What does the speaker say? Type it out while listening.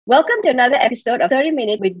Welcome to another episode of 30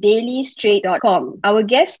 Minutes with DailyStraight.com. Our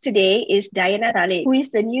guest today is Diana Talib, who is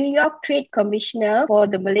the New York Trade Commissioner for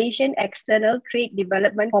the Malaysian External Trade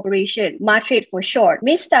Development Corporation, MATRADE for short.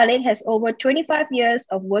 Ms. Talib has over 25 years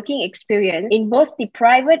of working experience in both the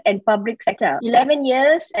private and public sector, 11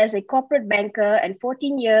 years as a corporate banker and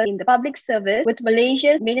 14 years in the public service with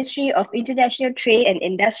Malaysia's Ministry of International Trade and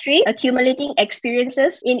Industry, accumulating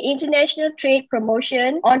experiences in international trade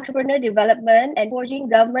promotion, entrepreneur development, and forging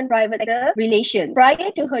government-private sector relations. Prior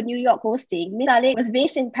to her New York posting, Ms. Talib was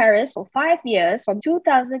based in Paris for 5 years from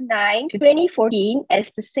 2009 to 2014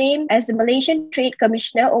 as the same as the Malaysian Trade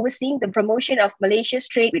Commissioner overseeing the promotion of Malaysia's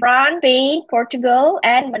trade with France, Spain, Portugal,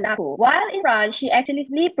 and Monaco. While in France, she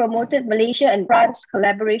actively promoted Malaysia and France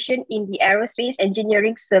collaboration in the aerospace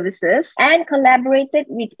engineering services and collaborated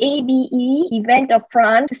with ABE Event of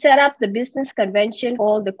France to set up the business convention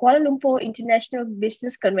called the Kuala Lumpur International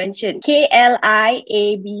Business Convention,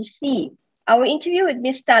 KLIABC. Our interview with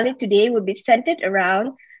Ms. Talib today will be centered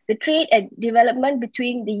around the trade and development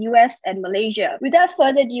between the US and Malaysia. Without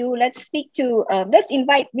further ado, let's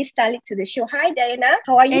invite Ms. Talib to the show. Hi, Diana.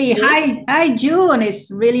 How are you today? Hi, June.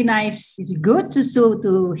 It's really nice. It's good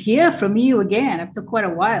to hear from you again after quite a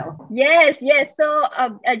while. Yes. So,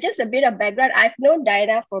 just a bit of background. I've known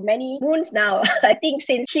Diana for many moons now. I think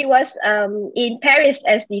since she was in Paris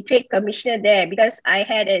as the trade commissioner there, because I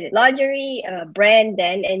had a lingerie brand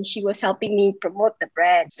then, and she was helping me promote the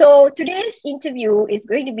brand. So today's interview is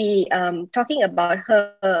going to be talking about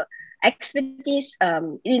her expertise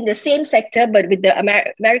in the same sector, but with the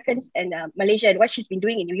Americans and Malaysia, and what she's been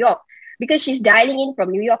doing in New York, because she's dialing in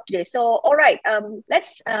from New York today. So, all right,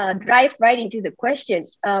 let's dive right into the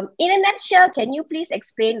questions. In a nutshell, can you please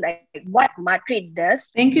explain what MATRADE does?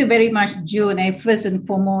 Thank you very much, June. And first and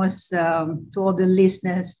foremost, to all the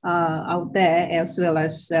listeners out there, as well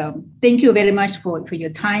as thank you very much for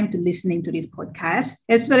your time to listening to this podcast,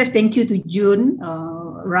 as well as thank you to June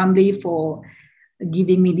Ramli for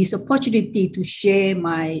giving me this opportunity to share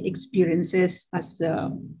my experiences as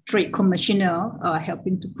a trade commissioner,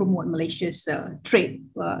 helping to promote Malaysia's trade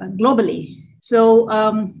globally. So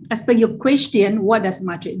as per your question, what does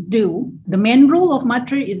MATRADE do? The main role of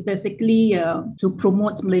MATRADE is basically to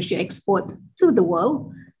promote Malaysia export to the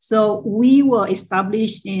world. So we were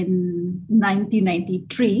established in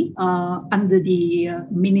 1993 under the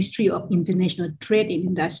Ministry of International Trade and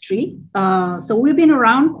Industry. So we've been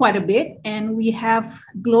around quite a bit, and we have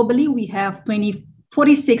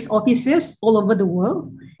 46 offices all over the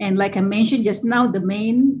world. And like I mentioned just now, the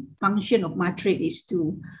main function of MATRADE is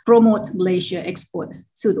to promote Malaysia export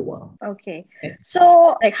to the world. Okay. Yes.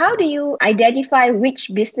 So how do you identify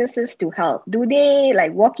which businesses to help? Do they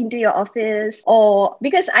walk into your office, or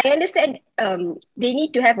because I understand they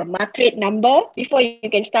need to have a MATRADE number before you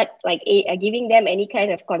can start giving them any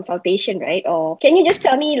kind of consultation, right? Or can you just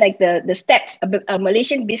tell me the steps a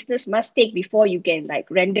Malaysian business must take before you can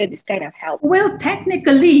render this kind of help? Well,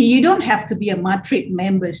 technically, you don't have to be a MATRADE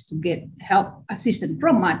members to get help assistance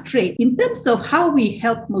from MATRADE. In terms of how we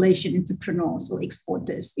help Malaysian entrepreneurs or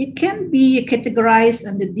exporters, it can be categorized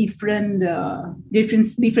under different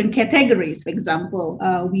categories. For example,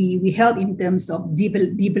 we help in terms of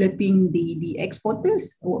developing the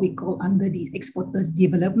exporters, what we call under the exporters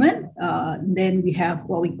development. Then we have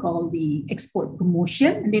what we call the export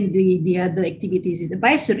promotion, and then the other activities is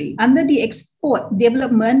advisory. Under the export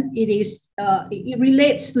development, it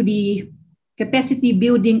relates to the capacity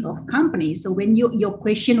building of companies. So when your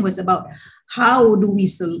question was about how do we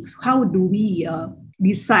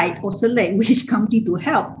decide or select which company to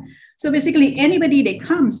help. So basically anybody that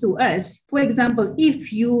comes to us, for example,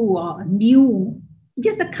 if you are new,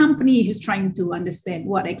 just a company who's trying to understand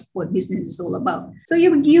what export business is all about. So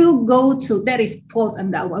you go to, falls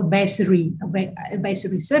under our advisory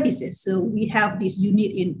services. So we have this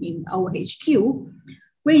unit in our HQ,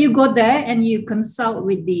 where you go there and you consult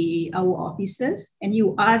with our officers and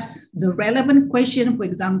you ask the relevant question. For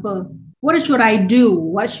example, what should I do?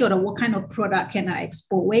 What kind of product can I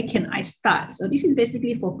export? Where can I start? So this is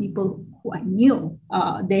basically for people who are new.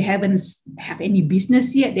 They haven't have any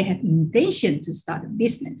business yet. They have intention to start a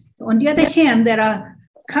business. So on the other hand, there are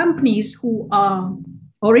companies who are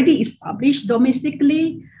already established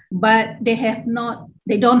domestically, but they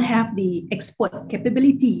don't have the export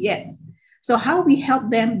capability yet. So how we help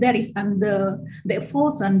them, that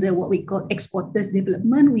falls under what we call exporters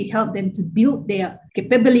development. We help them to build their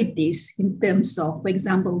capabilities in terms of, for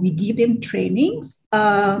example, we give them trainings.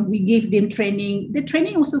 The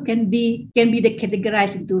training also can be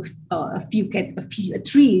categorized into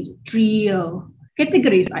three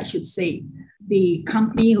categories, I should say. The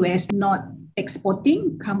company who has not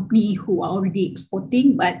exporting, company who are already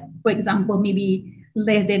exporting, but for example, maybe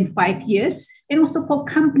less than 5 years, and also for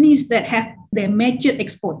companies that have their mature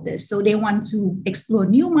exporters. So they want to explore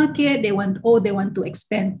new market, they want to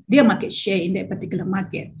expand their market share in that particular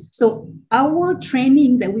market. So our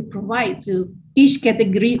training that we provide to each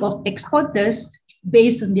category of exporters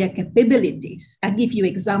based on their capabilities. I'll give you an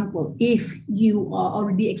example. If you are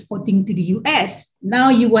already exporting to the US, now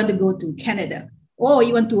you want to go to Canada, or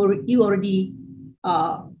you already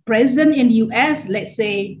present in the US, let's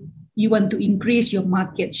say you want to increase your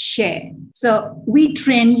market share. So we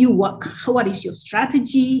train you what is your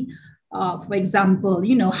strategy. For example,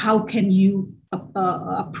 how can you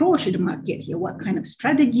approach the market here? What kind of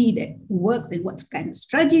strategy that works and what kind of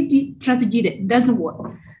strategy that doesn't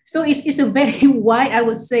work? So it's a very wide, I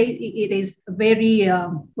would say it is very,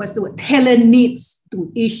 tailored needs to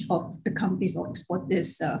each of the companies or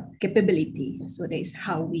exporters' capability. So that is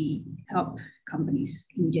how we help companies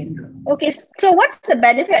in general. Okay, so what's the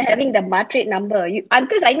benefit of having the Matrade number?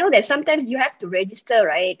 Because I know that sometimes you have to register,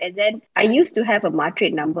 right? And then I used to have a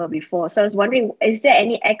Matrade number before. So I was wondering, is there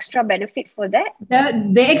any extra benefit for that?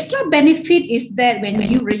 The extra benefit is that when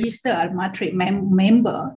you register a Matrade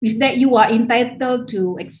member, is that you are entitled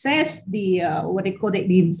to access the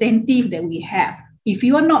the incentive that we have. If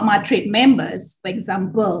you are not Matrade members, for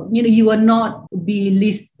example, you will not be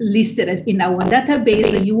listed as in our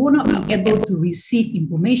database, and you will not be able to receive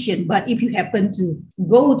information. But if you happen to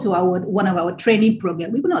go to one of our training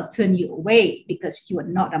programs, we will not turn you away because you are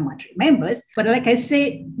not a Matrade members. But like I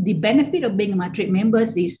said, the benefit of being a Matrade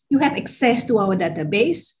members is you have access to our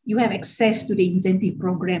database, you have access to the incentive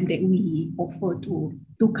program that we offer to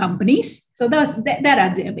companies. So that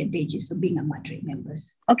are the advantages of being a Matrade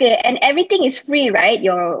members. Okay, and everything is free, right?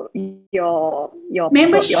 Your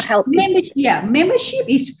membership, your help. Membership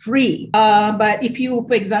is free. But if you,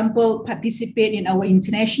 for example, participate in our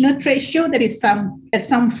international trade show, there's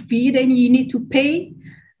some fee that you need to pay.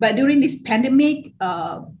 But during this pandemic,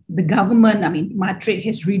 the government, Matrade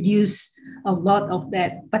has reduced a lot of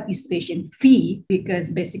that participation fee because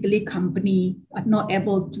basically companies are not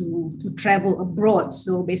able to travel abroad.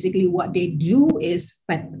 So basically what they do is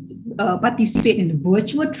participate in a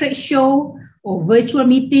virtual trade show or virtual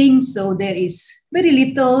meeting. So there is very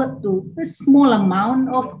little to a small amount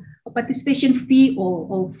of participation fee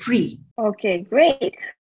or free. Okay, great.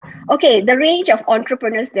 Okay, the range of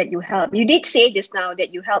entrepreneurs that you help. You did say just now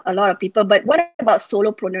that you help a lot of people, but what about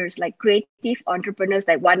solopreneurs, like creative entrepreneurs,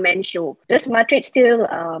 like one-man show? Does Matrade still,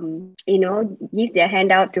 give their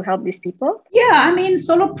hand out to help these people? Yeah,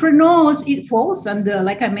 solopreneurs, it falls under,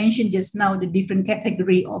 like I mentioned just now, the different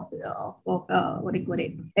category of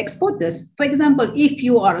exporters. For example, if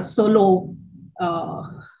you are a solo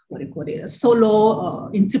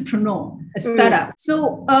entrepreneur, a startup.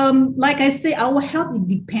 So, like I say, our help, it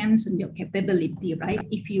depends on your capability, right?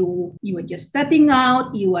 If you are just starting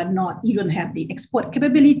out, you don't have the export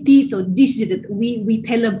capability. So this is we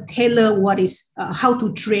tailor what is how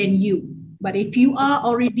to train you. But if you are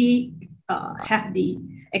already have the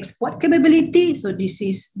export capability, so this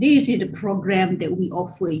is the program that we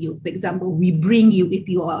offer you. For example, we bring you, if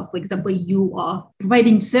you are, for example, you are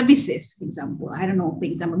providing services, for example,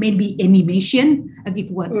 maybe animation. I'll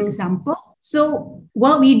give one example. So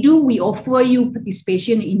what we do, we offer you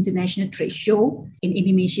participation in international trade show in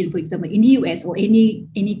animation, for example, in the US or any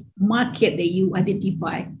market that you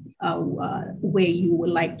identify where you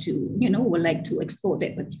would like to explore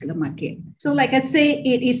that particular market. So like I say,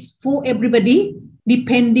 it is for everybody,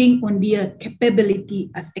 depending on their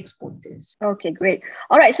capability as exporters. Okay, great.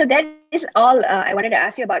 All right, so that is all I wanted to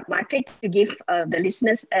ask you about Matrade, to give the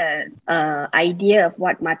listeners an idea of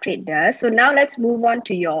what Matrade does. So now let's move on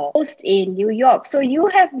to your post in New York. So you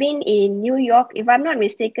have been in New York, if I'm not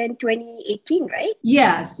mistaken, 2018, right?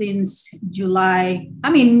 Yeah, since July,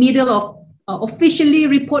 middle of officially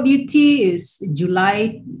report duty is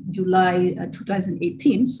July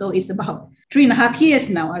 2018. So it's about 3.5 years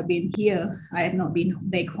now I've been here. I have not been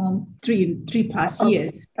back home 3+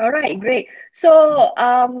 years. All right, great. So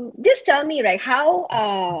just tell me, right, how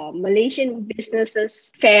Malaysian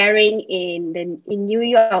businesses faring in New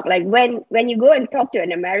York? Like when you go and talk to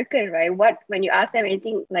an American, right, when you ask them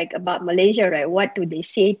anything like about Malaysia, right, what do they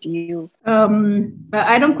say to you?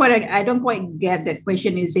 I don't quite get that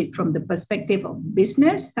question. Is it from the perspective of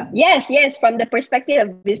business? Yes, from the perspective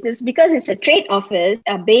of business, because it's a trade office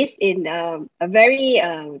based in a very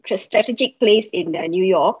strategic place in New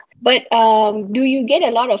York. But do you get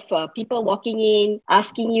a lot of people walking in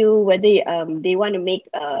asking you whether they want to make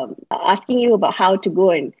asking you about how to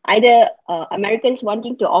go, and either Americans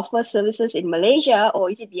wanting to offer services in Malaysia, or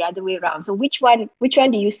is it the other way around? So which one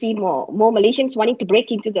do you see more? More Malaysians wanting to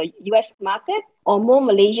break into the US market, or more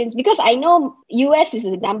Malaysians? Because I know US is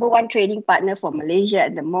the number one trading partner for Malaysia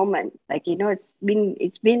at the moment. Like, it's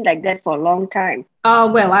been like that for a long time.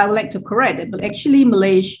 Well, I would like to correct it, but actually,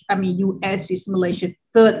 US is Malaysia's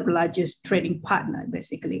third largest trading partner,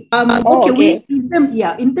 basically. Okay.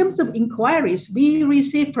 In terms of inquiries, we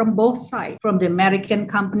receive from both sides, from the American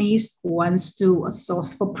companies who wants to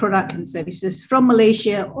source for product and services from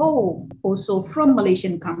Malaysia, or also from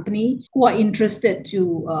Malaysian company who are interested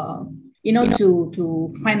to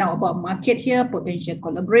to find out about market here, potential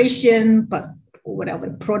collaboration, but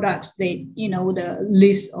whatever products they, the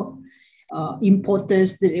list of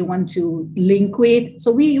importers that they want to link with.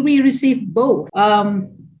 So we receive both.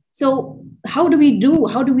 So how do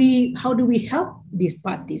we help these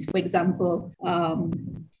parties? For example,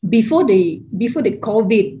 before the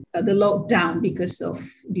COVID, the lockdown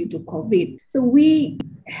due to COVID. So we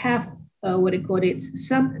have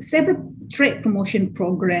several trade promotion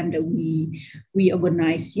program that we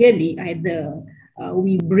organize yearly. Either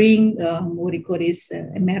we bring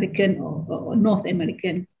American or North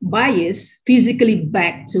American buyers physically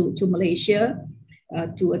back to Malaysia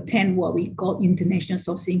to attend what we call international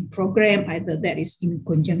sourcing program. Either that is in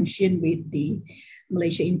conjunction with the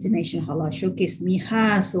Malaysia International Halal Showcase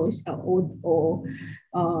MIHAS, or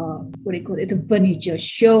the furniture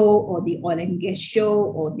show, or the oil and gas show,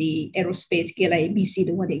 or the aerospace KLIABC,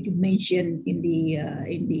 the one that you mentioned in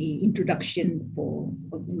the introduction for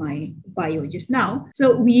my bio just now.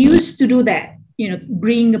 So we used to do that.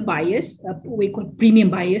 Bring buyers, we call premium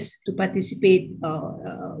buyers, to participate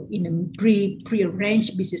in a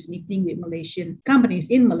pre-arranged business meeting with Malaysian companies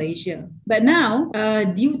in Malaysia. But now,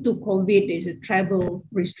 due to COVID, there's a travel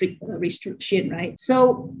restriction, right?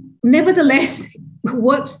 So, nevertheless,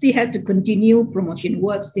 work still have to continue. Promotion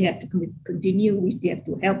work still have to continue. We still have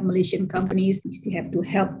to help Malaysian companies. We still have to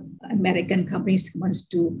help American companies who wants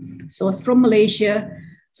to source from Malaysia.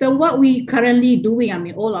 So what we currently doing,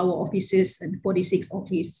 all our offices and 46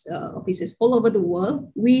 offices all over the world,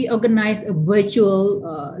 we organize a virtual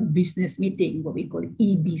business meeting, what we call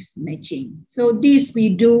e-biz matching. So this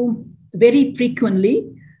we do very frequently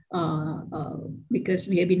because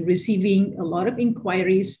we have been receiving a lot of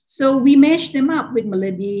inquiries. So we match them up with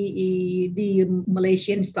the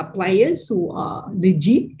Malaysian suppliers who are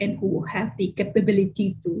legit and who have the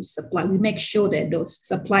capability to supply. We make sure that those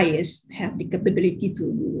suppliers have the capability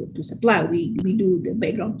to supply. We do the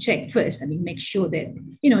background check first, and we make sure that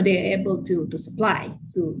they're able to supply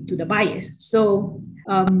to the buyers. So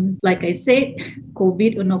like I said,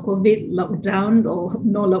 COVID or no COVID, lockdown or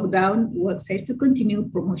no lockdown, work has to continue.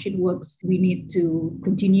 Promotion works, we need to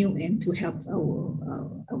continue and to help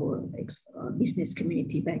our business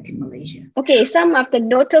community back in Malaysia. Okay, some of the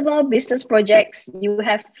notable business projects you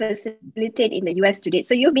have facilitated in the US today.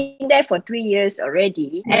 So you've been there for 3 years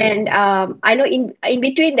already, and I know in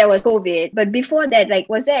between there was COVID, but before that,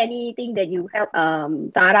 was there anything that you helped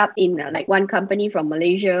start up in one company from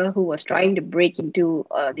Malaysia who was trying to break into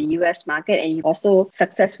the US market, and you also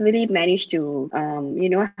successfully managed to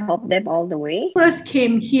help them all the way? First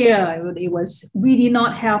came here, we did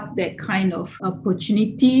not have that kind of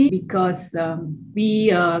opportunity because we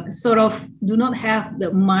sort of do not have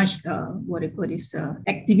the much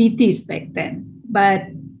activities back then. But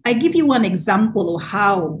I give you one example of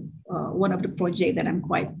how one of the projects that I'm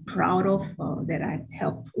quite proud of, that I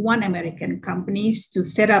helped one American companies to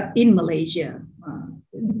set up in Malaysia.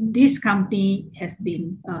 This company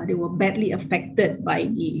they were badly affected by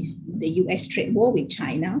the US trade war with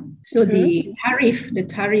China. So the tariff,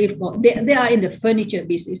 they are in the furniture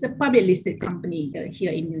business, a public listed company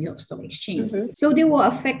here in New York Stock Exchange. So they were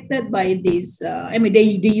affected by this.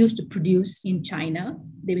 They used to produce in China.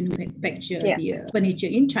 They manufacture the furniture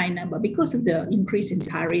in China, but because of the increase in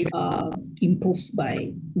tariff imposed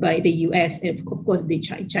by the US, and of course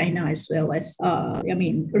China as well as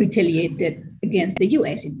retaliated against the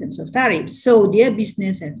US in terms of tariffs. So their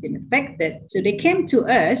business has been affected. So they came to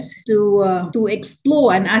us to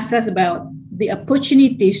explore and ask us about the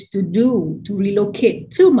opportunities to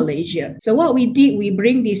relocate to Malaysia. So what we did, we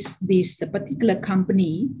bring this particular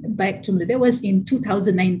company back to Malaysia. That was in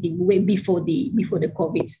 2019, way before the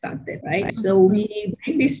COVID started, right? So we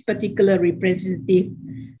bring this particular representative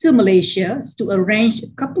to Malaysia to arrange a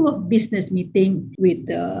couple of business meetings with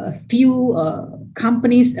a few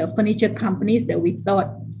companies, furniture companies that we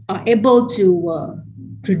thought are able to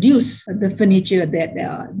produce the furniture that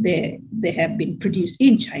they have been produced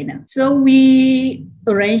in China. So we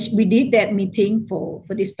did that meeting for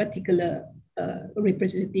this particular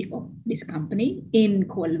representative of this company in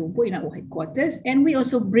Kuala Lumpur in our headquarters, and we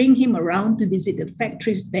also bring him around to visit the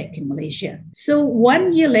factories back in Malaysia. So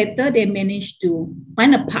 1 year later, they managed to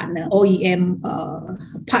find a partner, OEM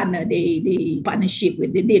partner. They did a partnership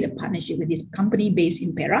with this company based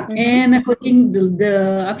in Perak. And according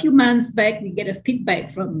to a few months back, we get a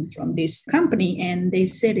feedback from this company, and they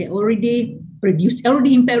said they already producing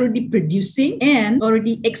and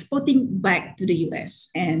already exporting back to the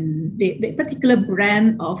US. And the particular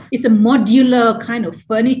brand it's a modular kind of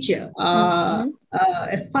furniture. One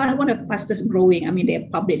of the fastest growing. I mean, they're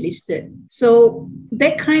public listed. So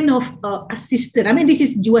that kind of assisted. I mean, this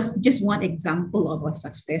is just one example of our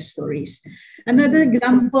success stories. Another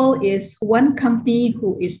example is one company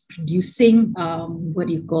who is producing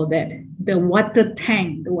the water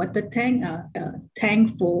tank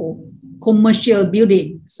tank for commercial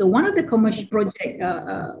building. So one of the commercial project,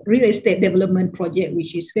 real estate development project,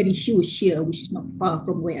 which is very huge here, which is not far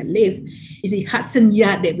from where I live, is the Hudson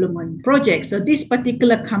Yard development project. So this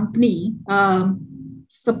particular company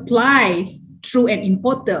supply through an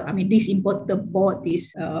importer. I mean, this importer import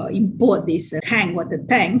these water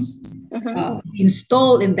tanks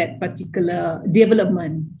installed in that particular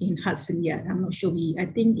development in Hudson Yard. I'm not sure. I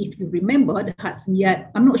think if you remember the Hudson Yard,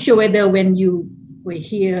 I'm not sure whether when you were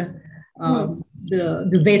here,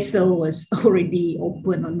 the vessel was already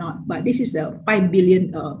open or not, but this is a 5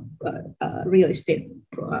 billion real estate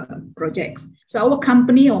project. So our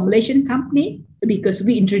company, or Malaysian company, because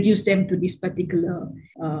we introduced them to this particular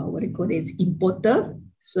importer,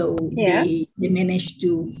 so they managed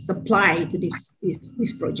to supply to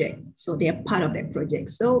this project. So they are part of that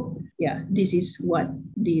project. So this is what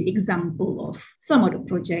the example of some of the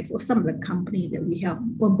projects or some of the company that we have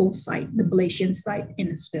on both sides, the Malaysian side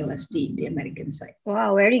and as well as the American side.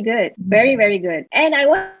 Wow, very good. Very, very good. And I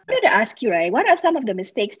wanted to ask you, right, what are some of the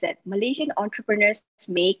mistakes that Malaysian entrepreneurs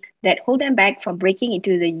make that hold them back from breaking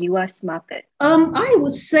into the US market? I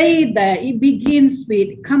would say that it begins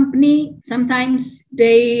with company. Sometimes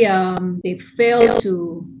they fail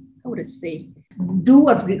to, do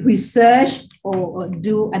a research or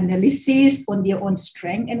do analysis on their own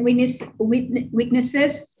strength and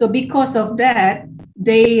weaknesses. So because of that,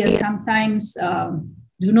 they sometimes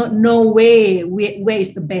do not know where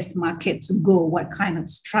is the best market to go, what kind of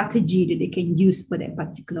strategy that they can use for that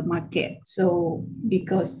particular market. So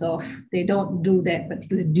because of they don't do that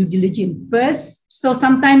particular due diligence first, so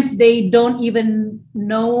sometimes they don't even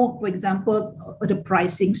know, for example, the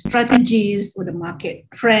pricing strategies or the market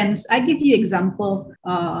trends. I give you example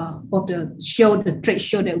of the trade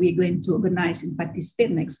show that we're going to organize and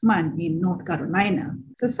participate next month in North Carolina.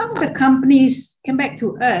 So some of the companies came back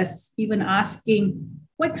to us even asking,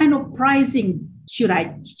 what kind of pricing should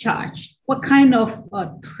I charge? What kind of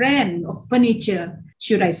trend of furniture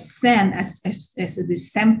should I send as a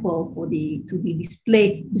sample to be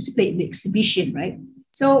displayed in the exhibition, right?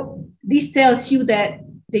 So this tells you that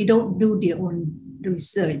they don't do their own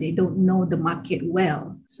research. They don't know the market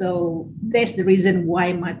well. So that's the reason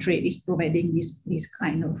why Matrade is providing this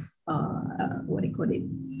kind of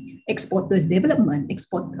exporters development,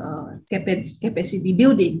 export capacity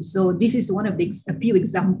building. So this is one of a few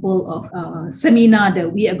examples of seminar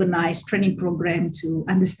that we organize, training program to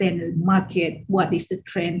understand the market, what is the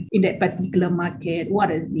trend in that particular market,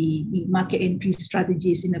 what is the market entry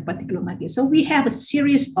strategies in a particular market. So we have a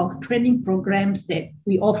series of training programs that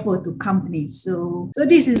we offer to companies. So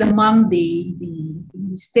this is among the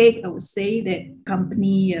mistake I would say that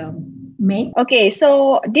company make. Okay,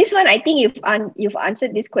 so this one I think you've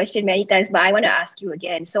answered this question many times, but I want to ask you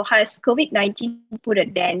again. So has COVID-19 put a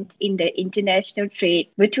dent in the international trade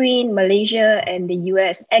between Malaysia and the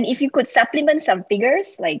US? And if you could supplement some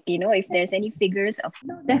figures, like, if there's any figures of...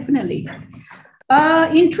 No, definitely.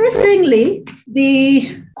 Interestingly,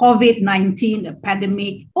 the COVID-19, the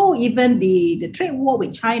pandemic, or even the trade war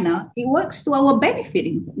with China, it works to our benefit,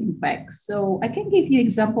 in fact. So I can give you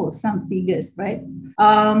examples, some figures, right?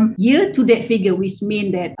 Year-to-date figure, which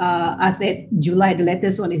means that as at July, the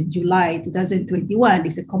latest one is July 2021.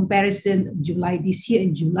 It's a comparison of July this year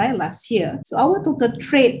and July last year. So our total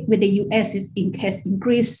trade with the US has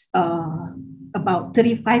increased about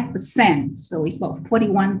 35%. So it's about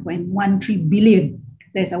 41.13 billion.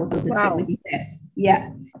 That's our total trade with the US.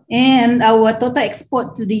 Yeah. And our total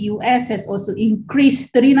export to the US has also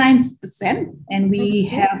increased 39%. And we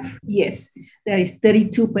have, there is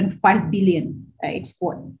 32.5 billion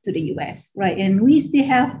export to the US, right? And we still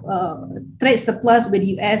have trade surplus with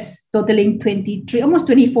US totaling 23, almost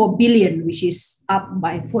 24 billion, which is up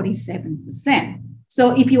by 47%.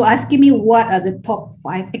 So if you're asking me what are the top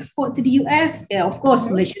 5 export to the US, of course,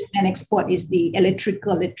 Malaysia's main export is the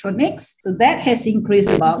electronics. So that has increased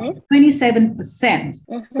about 27%.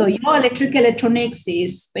 So your electronics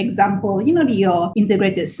is, for example, your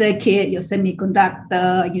integrated circuit, your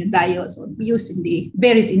semiconductor, your diodes used in the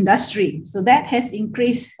various industry. So that has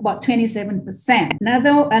increased about 27%.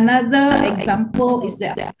 Another example is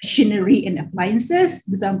the machinery and appliances.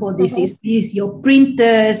 For example, this is your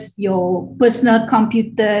printers, your personal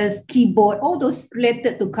computers, keyboard, all those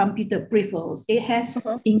related to computer peripherals. It has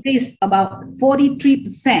increased about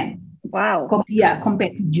 43%. Wow.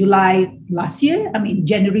 Compared to July last year. I mean,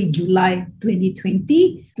 January, July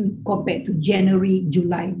 2020 compared to January,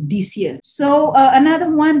 July this year. So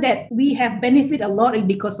another one that we have benefited a lot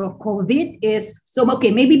because of COVID is,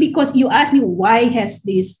 maybe because you asked me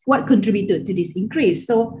what contributed to this increase.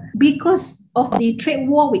 So because of the trade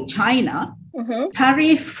war with China,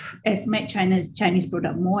 tariff has made Chinese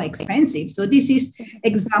product more expensive. So this is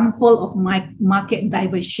example of market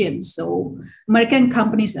diversion. So American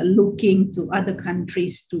companies are looking to other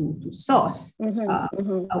countries to source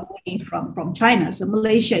away from China. So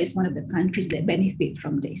Malaysia is one of the countries that benefit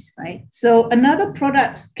from this, right? So another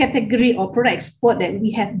product category or product export that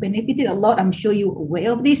we have benefited a lot, I'm sure you're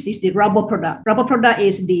aware of this, is the rubber product. Rubber product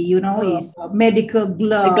is is medical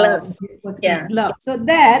gloves. Gloves. So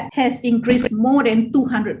that has increased more than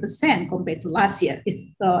 200% compared to last year. It's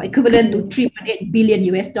equivalent to $3.8 billion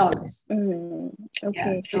US dollars.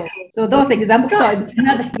 Okay. Yeah, so those examples.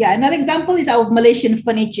 Another example is our Malaysian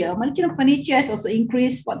furniture. Malaysian furniture has also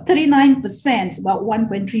increased about 39%, about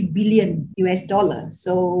 1.3 billion US dollars.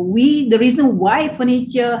 So the reason why our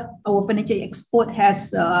furniture export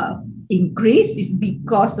has increased is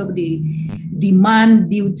because of the demand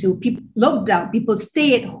due to lockdown. People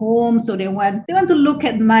stay at home, so they want to look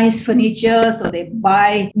at nice furniture, so they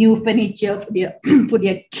buy new furniture for their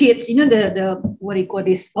kids. The what do you call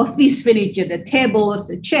this, office furniture, the tables,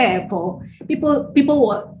 the chair. For people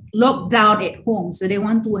were locked down at home, so they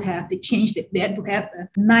want to have a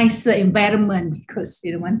nicer environment because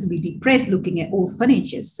they don't want to be depressed looking at old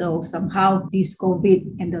furniture. So somehow this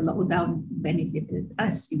COVID and the lockdown benefited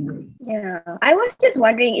us in a way. Yeah, I was just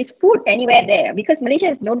wondering, is food anywhere there? Because Malaysia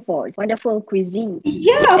is known for its wonderful cuisine.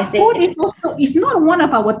 Yeah, food is not one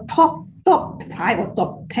of our top 5 or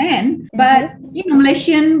top 10, but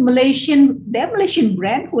Malaysian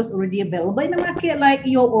brand who is already available in the market, like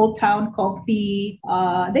your Old Town Coffee.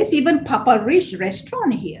 There's even Papa Rich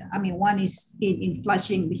restaurant here. I mean, one is in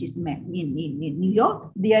Flushing, which is in New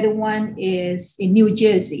York. The other one is in New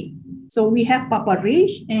Jersey. So we have Papa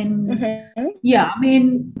Rich, and the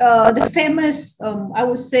famous, I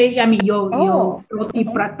would say, your roti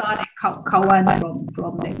prata, Kawan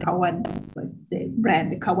from the Kawan,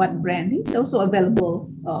 the Kawan brand is also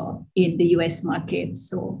available in the US market.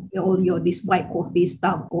 So all this white coffee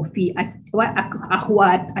stuff,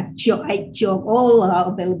 Ahwat, Aichok, all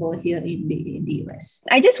are available here in the US.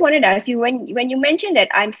 I just wanted to ask you, when you mentioned that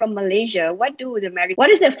I'm from Malaysia, what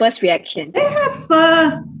is their first reaction?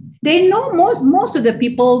 They know most of the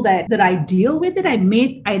people that I deal with, that I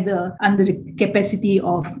meet, either under the capacity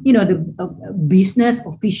of the business,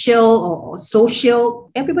 official or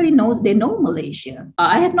social. Everybody they know Malaysia.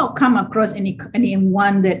 I have not come across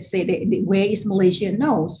anyone that say where is Malaysia.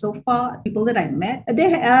 No, so far people that I met,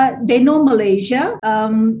 they know Malaysia.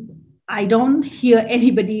 I don't hear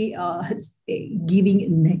anybody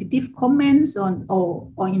giving negative comments on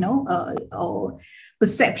or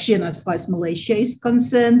perception as far as Malaysia is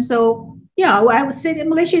concerned. So I would say that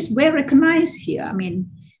Malaysia is well recognized here. I mean,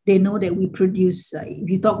 they know that we produce. If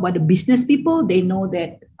you talk about the business people, they know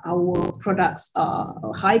that our products are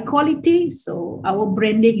high quality. So our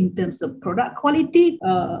branding in terms of product quality,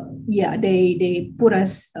 they put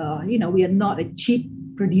us. We are not a cheap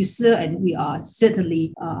producer, and we are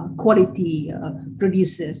certainly quality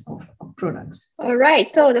producers of products. All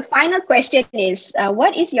right. So the final question is,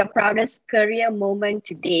 what is your proudest career moment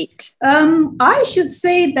to date? I should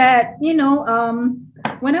say that,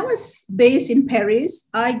 when I was based in Paris,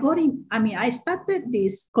 I started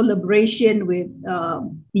this collaboration with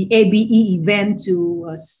the ABE event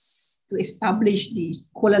to establish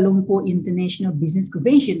this Kuala Lumpur International Business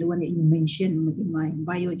Convention, the one that you mentioned in my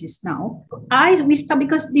bio just now. We started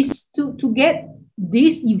because to get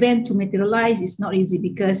this event to materialize is not easy,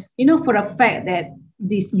 because for a fact that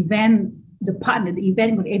this event the partner, the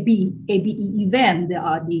event with ABE event. They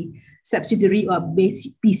are the subsidiary of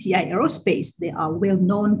PCI Aerospace. They are well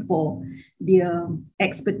known for their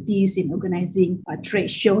expertise in organizing trade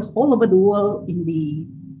shows all over the world in the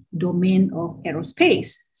domain of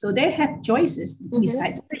aerospace. So they have choices.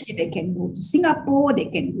 Besides, they can go to Singapore, they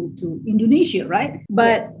can go to Indonesia, right?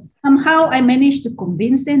 But somehow I managed to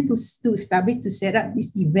convince them to set up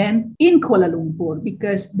this event in Kuala Lumpur,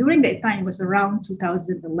 because during that time, it was around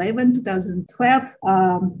 2011, 2012,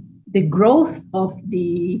 the growth of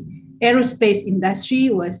the aerospace industry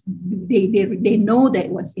was, they know that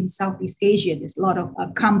it was in Southeast Asia. There's a lot of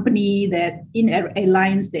company that in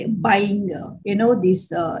airlines, they're buying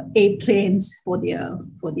these airplanes for their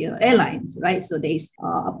airlines, right? So there's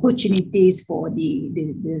opportunities for the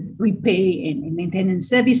repair and maintenance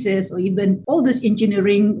services, or even all those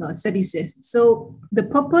engineering services. So the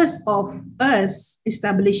purpose of us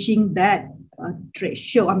establishing that trade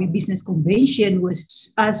show, business convention,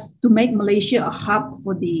 was us to make Malaysia a hub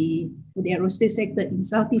for the aerospace sector in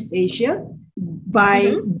Southeast Asia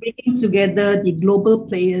by bringing together the global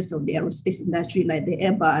players of the aerospace industry, like the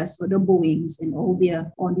Airbus or the Boeings and all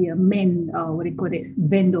their main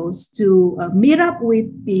vendors, to meet up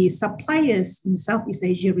with the suppliers in Southeast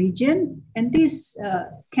Asia region, and this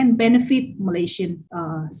can benefit Malaysian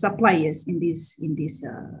suppliers in this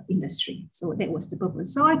industry. So that was the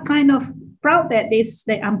purpose. So I kind of proud that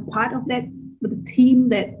I'm part of that, the team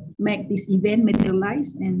that make this event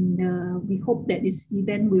materialize, and we hope that this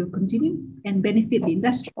event will continue and benefit the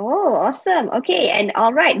industry. Oh, awesome. Okay, and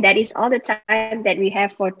all right, that is all the time that we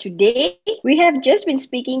have for today. We have just been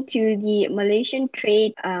speaking to the Malaysian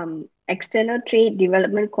External Trade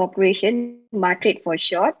Development Corporation, MATRADE for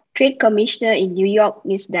short, Trade Commissioner in New York,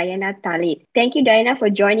 Ms. Diana Talib. Thank you, Diana, for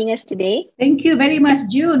joining us today. Thank you very much,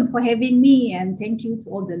 June, for having me, and thank you to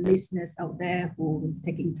all the listeners out there who are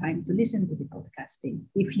taking time to listen to the podcasting.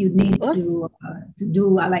 If you need to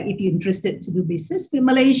do, if you're interested to do business with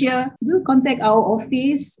Malaysia, do contact our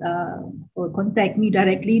office or contact me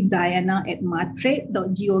directly,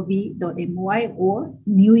 diana@matrade.gov.my or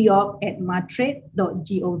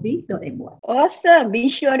newyork@matrade.gov.my. Awesome. Be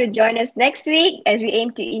sure to join us next week as we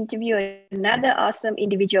aim to interview another awesome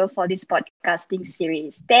individual for this podcasting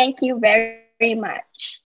series. Thank you very much.